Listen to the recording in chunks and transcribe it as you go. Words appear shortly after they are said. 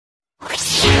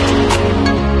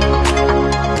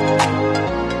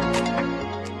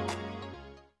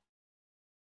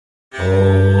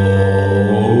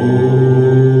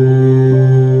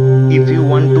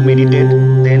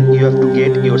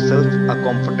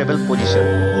comfortable position,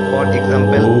 for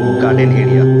example, garden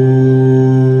area.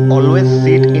 Always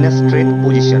sit in a straight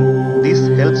position. This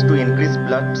helps to increase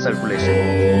blood circulation.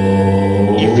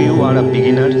 If you are a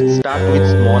beginner, start with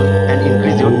small and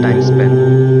increase your time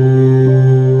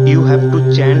span. You have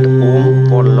to chant Om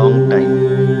for long time.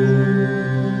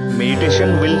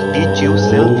 Meditation will teach you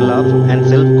self-love and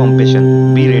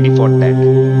self-compassion. Be ready for that.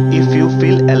 If you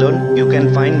feel alone, you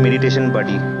can find meditation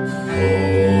buddy.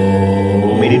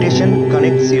 Meditation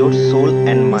connects your soul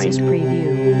and mind.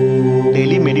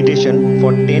 Daily meditation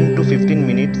for 10 to 15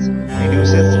 minutes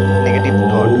reduces negative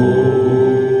thought.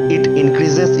 It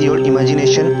increases your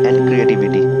imagination and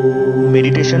creativity.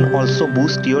 Meditation also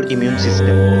boosts your immune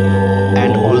system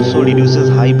and also reduces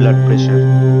high blood pressure.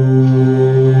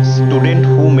 Students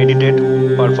who meditate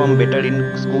perform better in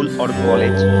school or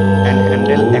college and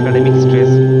handle academic stress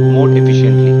more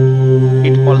efficiently.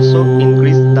 It also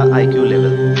increases the IQ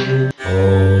level.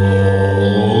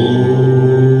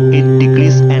 It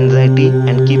decreases anxiety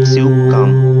and keeps you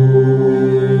calm.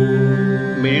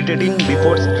 Meditating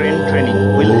before strength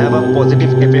training will have a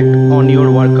positive effect on your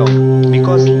workout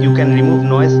because you can remove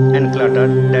noise and clutter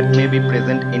that may be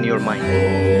present in your mind.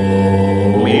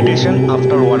 Meditation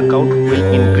after workout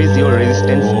will increase your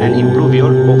resistance and improve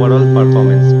your overall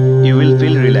performance. You will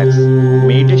feel relaxed.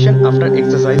 Meditation after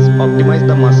exercise optimizes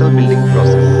the muscle building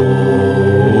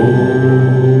process.